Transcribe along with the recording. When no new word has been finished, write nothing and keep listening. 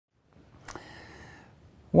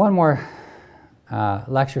One more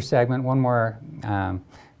lecture segment, one more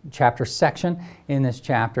chapter section in this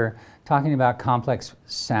chapter talking about complex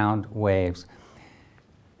sound waves.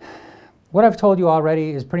 What I've told you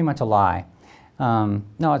already is pretty much a lie.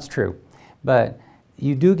 No, it's true. But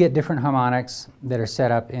you do get different harmonics that are set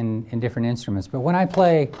up in different instruments. But when I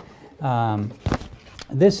play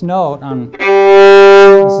this note on,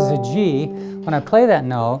 this is a G, when I play that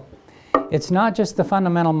note, it's not just the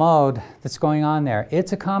fundamental mode that's going on there.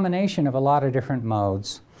 It's a combination of a lot of different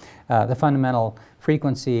modes, the fundamental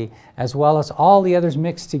frequency, as well as all the others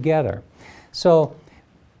mixed together. So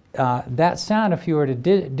that sound, if you were to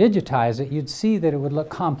digitize it, you'd see that it would look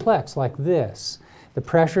complex like this. The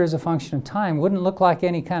pressure as a function of time wouldn't look like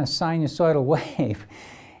any kind of sinusoidal wave.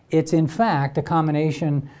 It's in fact a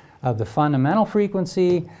combination of the fundamental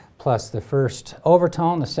frequency plus the first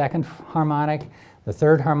overtone, the second harmonic, the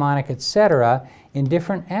third harmonic, etc., in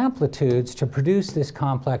different amplitudes to produce this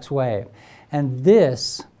complex wave. And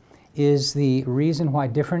this is the reason why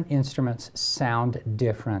different instruments sound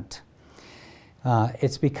different.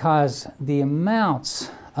 It's because the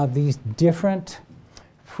amounts of these different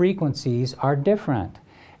frequencies are different.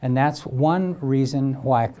 And that's one reason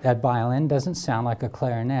why that violin doesn't sound like a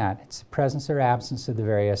clarinet. It's the presence or absence of the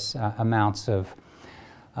various amounts of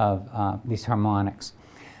these harmonics.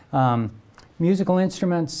 Musical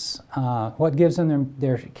instruments, what gives them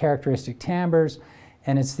their characteristic timbres,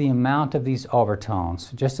 and it's the amount of these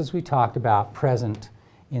overtones, just as we talked about, present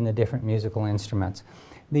in the different musical instruments.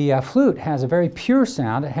 The flute has a very pure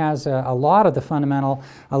sound. It has a lot of the fundamental,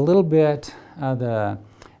 a little bit of the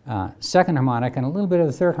second harmonic and a little bit of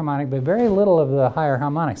the third harmonic, but very little of the higher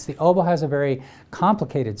harmonics. The oboe has a very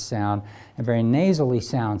complicated sound, a very nasally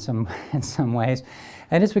sound in some ways,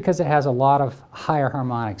 and it's because it has a lot of higher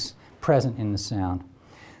harmonics present in the sound.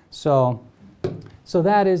 So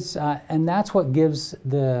that is, and that's what gives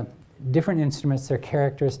the different instruments their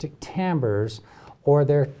characteristic timbres or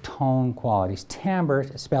their tone qualities. Timbre,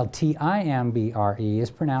 spelled T-I-M-B-R-E, is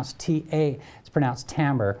pronounced T-A, it's pronounced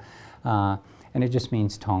timbre, and it just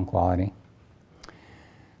means tone quality.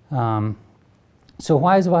 So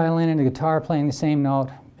why is a violin and a guitar playing the same note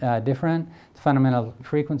different? The fundamental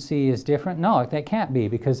frequency is different? No, that can't be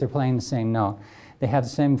because they're playing the same note. They have the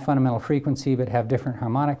same fundamental frequency but have different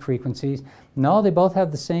harmonic frequencies. No, they both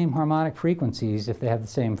have the same harmonic frequencies if they have the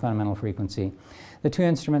same fundamental frequency. The two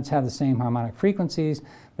instruments have the same harmonic frequencies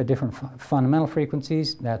but different fundamental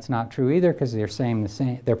frequencies. That's not true either because they're playing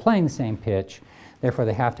the same pitch. Therefore,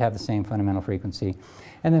 they have to have the same fundamental frequency.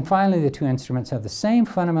 And then finally, the two instruments have the same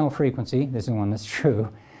fundamental frequency, this is one that's true,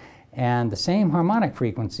 and the same harmonic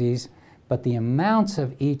frequencies, but the amounts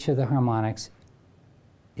of each of the harmonics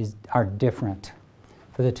are different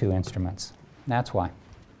for the two instruments. That's why.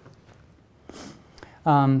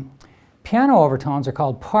 Piano overtones are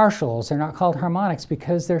called partials. They're not called harmonics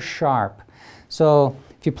because they're sharp. So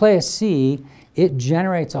if you play a C, it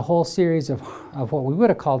generates a whole series of what we would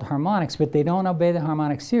have called harmonics, but they don't obey the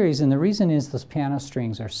harmonic series, and the reason is those piano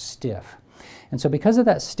strings are stiff. And so because of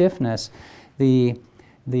that stiffness, the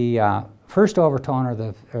first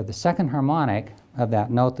overtone or the second harmonic of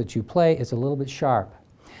that note that you play is a little bit sharp.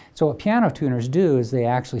 So what piano tuners do is they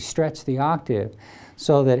actually stretch the octave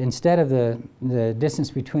so that instead of the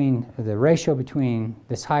distance between, the ratio between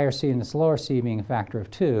this higher C and this lower C being a factor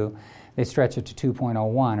of 2, they stretch it to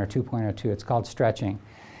 2.01 or 2.02. It's called stretching.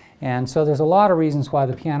 And so there's a lot of reasons why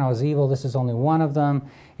the piano is evil. This is only one of them.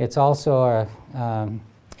 It's also an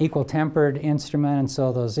equal tempered instrument, and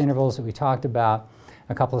so those intervals that we talked about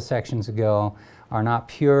a couple of sections ago are not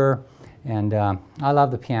pure. And I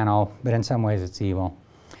love the piano, but in some ways it's evil.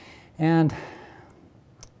 And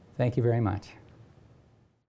thank you very much.